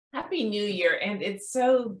Happy New Year, and it's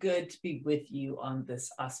so good to be with you on this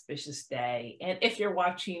auspicious day. And if you're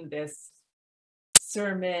watching this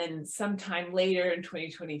sermon sometime later in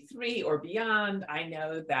 2023 or beyond, I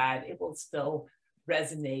know that it will still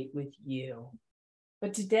resonate with you.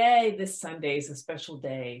 But today, this Sunday, is a special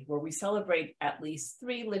day where we celebrate at least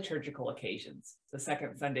 3 liturgical occasions: the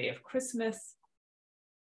second Sunday of Christmas,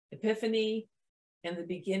 Epiphany, and the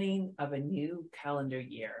beginning of a new calendar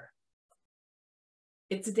year.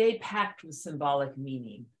 It's a day packed with symbolic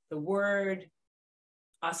meaning. The word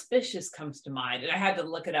auspicious comes to mind, and I had to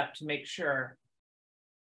look it up to make sure.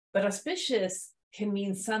 But auspicious can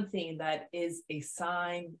mean something that is a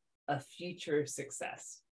sign of future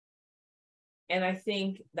success. And I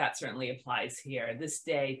think that certainly applies here. This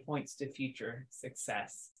day points to future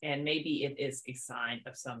success, and maybe it is a sign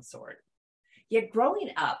of some sort. Yet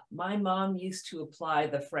growing up, my mom used to apply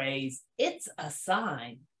the phrase, "it's a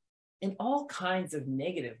sign," in all kinds of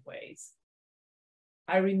negative ways.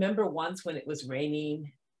 I remember once when it was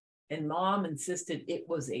raining and Mom insisted it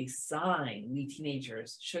was a sign we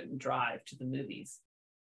teenagers shouldn't drive to the movies.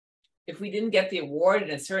 If we didn't get the award in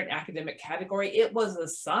a certain academic category, it was a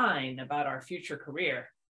sign about our future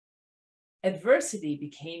career. Adversity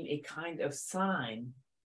became a kind of sign.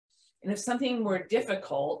 And if something were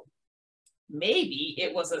difficult, maybe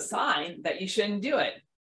it was a sign that you shouldn't do it.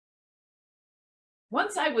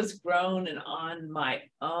 Once I was grown and on my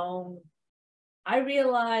own, I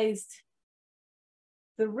realized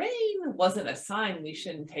the rain wasn't a sign we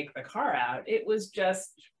shouldn't take the car out. It was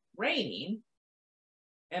just raining,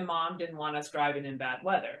 and Mom didn't want us driving in bad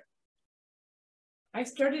weather. I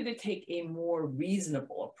started to take a more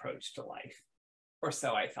reasonable approach to life, or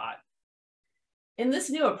so I thought. In this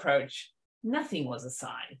new approach, nothing was a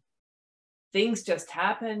sign. Things just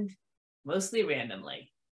happened, mostly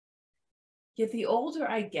randomly. Yet the older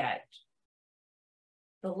I get,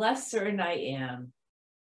 the less certain I am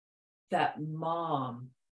that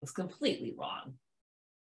Mom was completely wrong.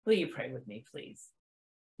 Will you pray with me, please?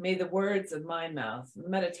 May the words of my mouth, the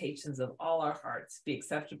meditations of all our hearts be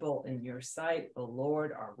acceptable in your sight, O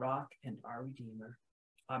Lord, our rock and our Redeemer.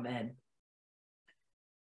 Amen.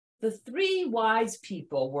 The 3 wise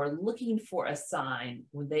people were looking for a sign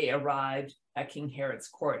when they arrived at King Herod's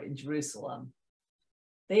court in Jerusalem.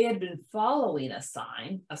 They had been following a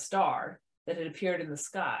sign, a star, that had appeared in the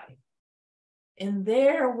sky. In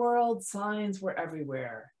their world, signs were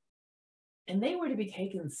everywhere, and they were to be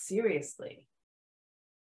taken seriously.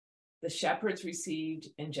 The shepherds received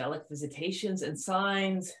angelic visitations and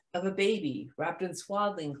signs of a baby wrapped in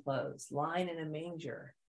swaddling clothes, lying in a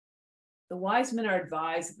manger. The wise men are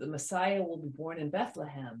advised that the Messiah will be born in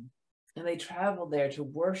Bethlehem, and they travel there to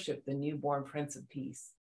worship the newborn Prince of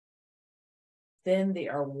Peace. Then they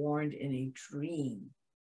are warned in a dream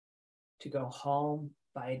to go home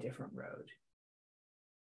by a different road.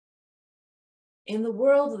 In the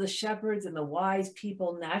world of the shepherds and the wise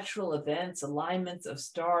people, natural events, alignments of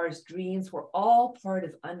stars, dreams were all part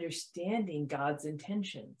of understanding God's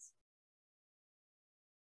intentions.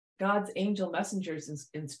 God's angel messengers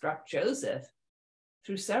instruct Joseph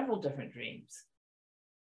through several different dreams.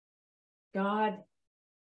 God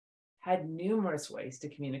had numerous ways to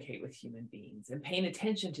communicate with human beings, and paying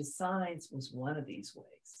attention to signs was one of these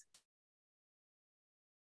ways.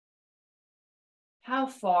 How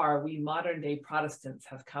far we modern-day Protestants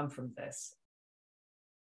have come from this.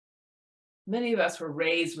 Many of us were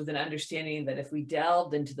raised with an understanding that if we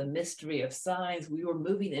delved into the mystery of signs, we were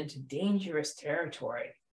moving into dangerous territory.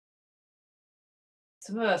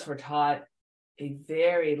 Some of us were taught a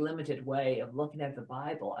very limited way of looking at the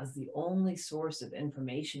Bible as the only source of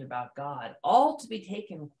information about God, all to be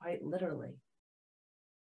taken quite literally.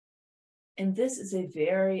 And this is a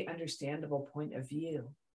very understandable point of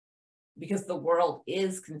view, because the world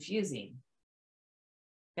is confusing.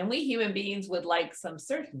 And we human beings would like some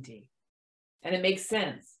certainty, and it makes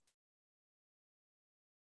sense.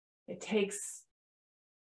 It takes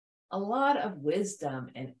a lot of wisdom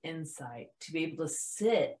and insight to be able to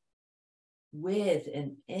sit with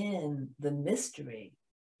and in the mystery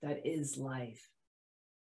that is life.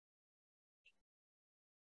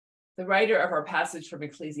 The writer of our passage from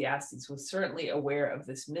Ecclesiastes was certainly aware of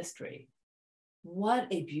this mystery. What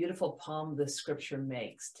a beautiful poem this scripture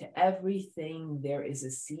makes. To everything there is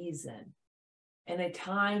a season and a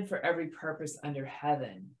time for every purpose under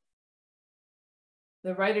heaven.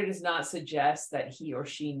 The writer does not suggest that he or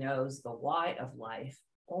she knows the why of life,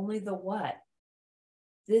 only the what.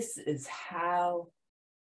 This is how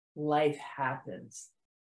life happens,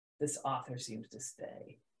 this author seems to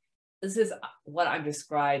say. This is what I'm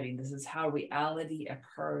describing. This is how reality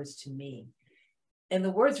occurs to me. And the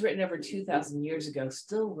words written over 2,000 years ago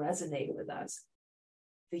still resonate with us.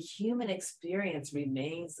 The human experience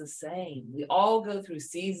remains the same. We all go through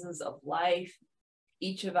seasons of life.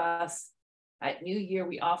 Each of us, at New Year,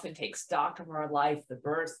 we often take stock of our life, the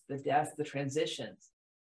births, the deaths, the transitions,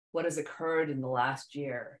 what has occurred in the last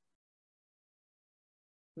year.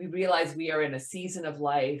 We realize we are in a season of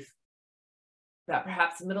life that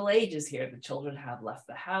perhaps the middle age is here, the children have left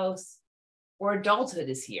the house, or adulthood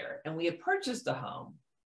is here, and we have purchased a home,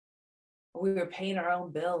 or we are paying our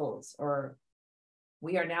own bills, or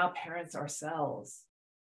we are now parents ourselves.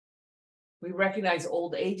 We recognize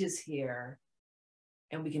old age is here,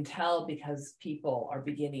 and we can tell because people are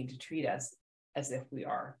beginning to treat us as if we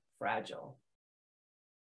are fragile.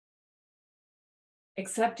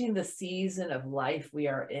 Accepting the season of life we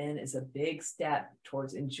are in is a big step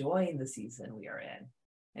towards enjoying the season we are in,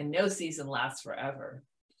 and no season lasts forever.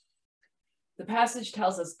 The passage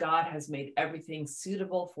tells us God has made everything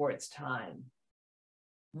suitable for its time.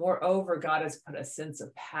 Moreover, God has put a sense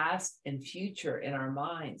of past and future in our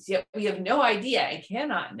minds, yet we have no idea and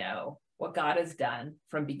cannot know what God has done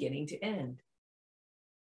from beginning to end.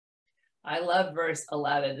 I love verse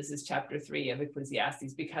 11. This is chapter 3 of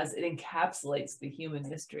Ecclesiastes because it encapsulates the human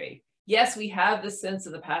history. Yes, we have the sense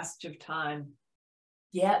of the passage of time,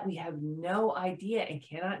 yet we have no idea and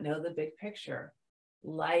cannot know the big picture.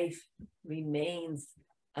 Life remains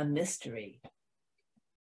a mystery.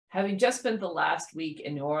 Having just spent the last week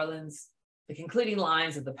in New Orleans, the concluding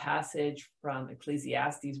lines of the passage from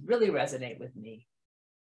Ecclesiastes really resonate with me.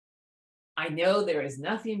 I know there is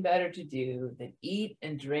nothing better to do than eat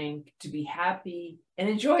and drink, to be happy and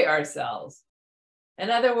enjoy ourselves. In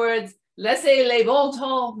other words, laissez les bon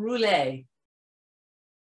temps rouler.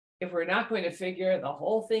 If we're not going to figure the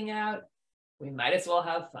whole thing out, we might as well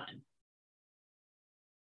have fun.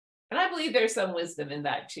 And I believe there's some wisdom in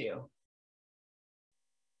that too.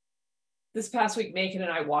 This past week, Macon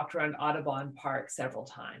and I walked around Audubon Park several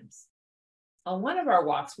times. On one of our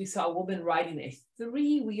walks, we saw a woman riding a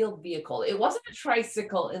three-wheeled vehicle. It wasn't a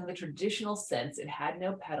tricycle in the traditional sense. It had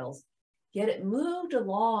no pedals, yet it moved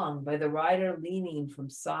along by the rider leaning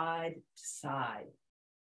from side to side.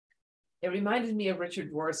 It reminded me of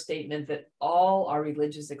Richard Rohr's statement that all our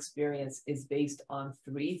religious experience is based on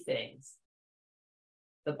three things: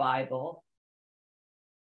 the Bible,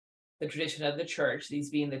 the tradition of the church,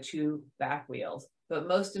 these being the two back wheels, but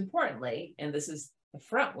most importantly, and this is the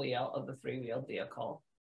front wheel of the three-wheeled vehicle,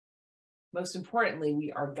 most importantly, we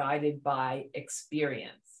are guided by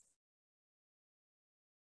experience.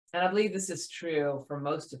 And I believe this is true for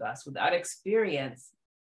most of us. Without experience,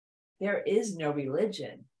 there is no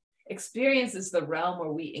religion. Experience is the realm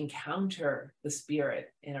where we encounter the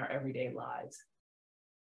Spirit in our everyday lives.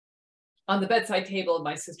 On the bedside table of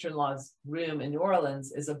my sister-in-law's room in New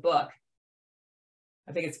Orleans is a book.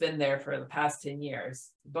 I think it's been there for the past 10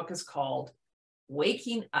 years. The book is called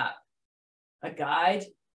Waking Up, a Guide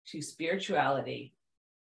to Spirituality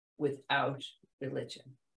Without Religion.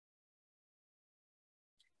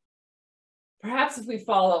 Perhaps if we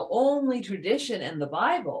follow only tradition and the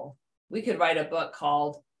Bible, we could write a book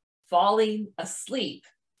called Falling Asleep,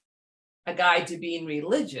 a guide to being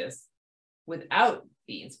religious without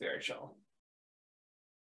being spiritual.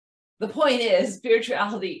 The point is,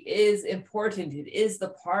 spirituality is important. It is the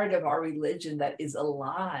part of our religion that is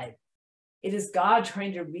alive. It is God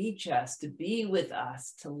trying to reach us, to be with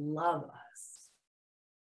us, to love us.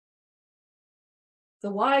 The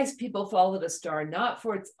wise people followed a star not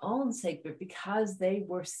for its own sake, but because they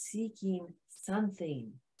were seeking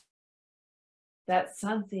something. That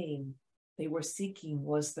something they were seeking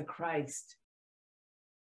was the Christ.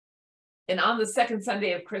 And on the second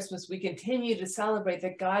Sunday of Christmas, we continue to celebrate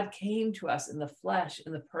that God came to us in the flesh,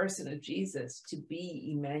 in the person of Jesus, to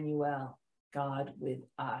be Emmanuel, God with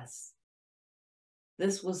us.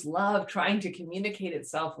 This was love trying to communicate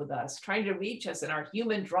itself with us, trying to reach us in our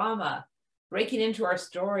human drama, breaking into our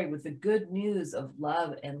story with the good news of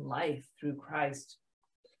love and life through Christ.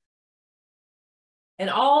 And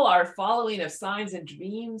all our following of signs and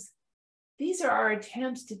dreams, these are our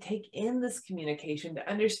attempts to take in this communication, to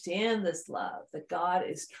understand this love that God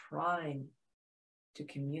is trying to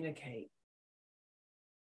communicate.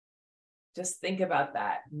 Just think about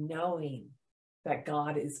that, knowing that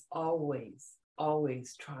God is always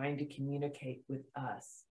trying to communicate with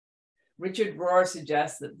us. Richard Rohr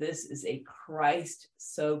suggests that this is a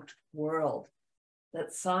Christ-soaked world,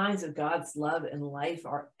 that signs of God's love and life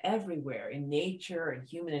are everywhere in nature and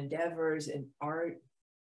human endeavors and art.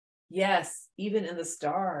 Yes, even in the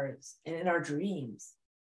stars and in our dreams,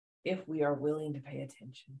 if we are willing to pay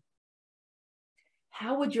attention.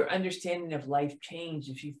 How would your understanding of life change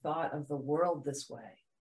if you thought of the world this way?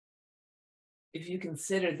 If you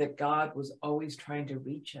considered that God was always trying to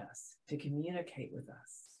reach us, to communicate with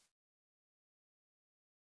us?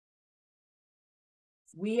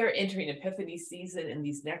 We are entering Epiphany season in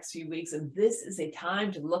these next few weeks, and this is a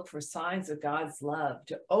time to look for signs of God's love,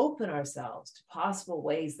 to open ourselves to possible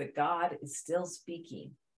ways that God is still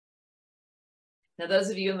speaking. Now, those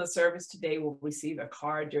of you in the service today will receive a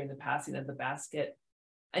card during the passing of the basket.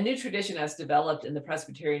 A new tradition has developed in the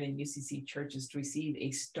Presbyterian and UCC churches to receive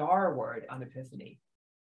a star word on Epiphany,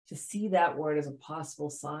 to see that word as a possible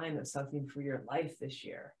sign of something for your life this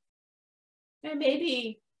year. And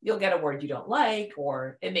maybe you'll get a word you don't like,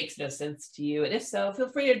 or it makes no sense to you. And if so, feel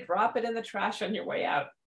free to drop it in the trash on your way out.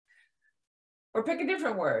 Or pick a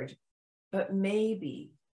different word. But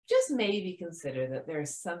maybe, just maybe, consider that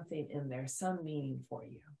there's something in there, some meaning for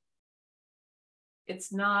you.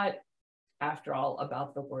 It's not, after all,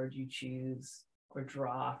 about the word you choose or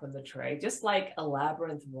draw from the tray. Just like a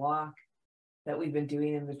labyrinth walk that we've been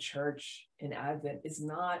doing in the church in Advent is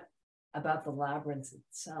not about the labyrinth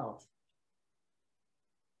itself.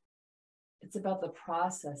 It's about the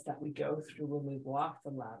process that we go through when we walk the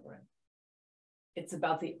labyrinth. It's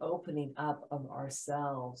about the opening up of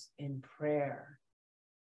ourselves in prayer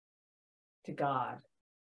to God.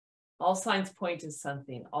 All signs point to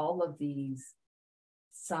something. All of these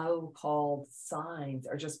so-called signs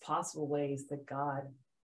are just possible ways that God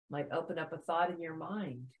might open up a thought in your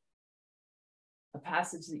mind, a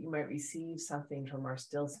passage that you might receive something from our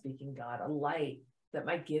still speaking God, a light that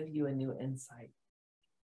might give you a new insight.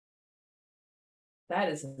 That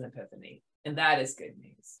is an epiphany, and that is good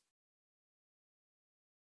news.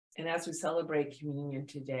 And as we celebrate communion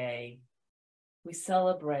today, we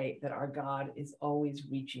celebrate that our God is always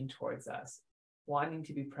reaching towards us, wanting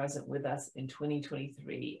to be present with us in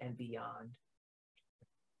 2023 and beyond.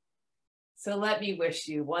 So let me wish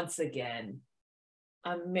you once again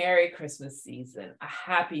a Merry Christmas season, a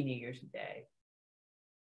Happy New Year today.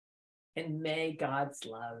 And may God's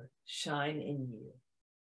love shine in you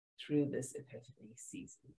through this Epiphany season.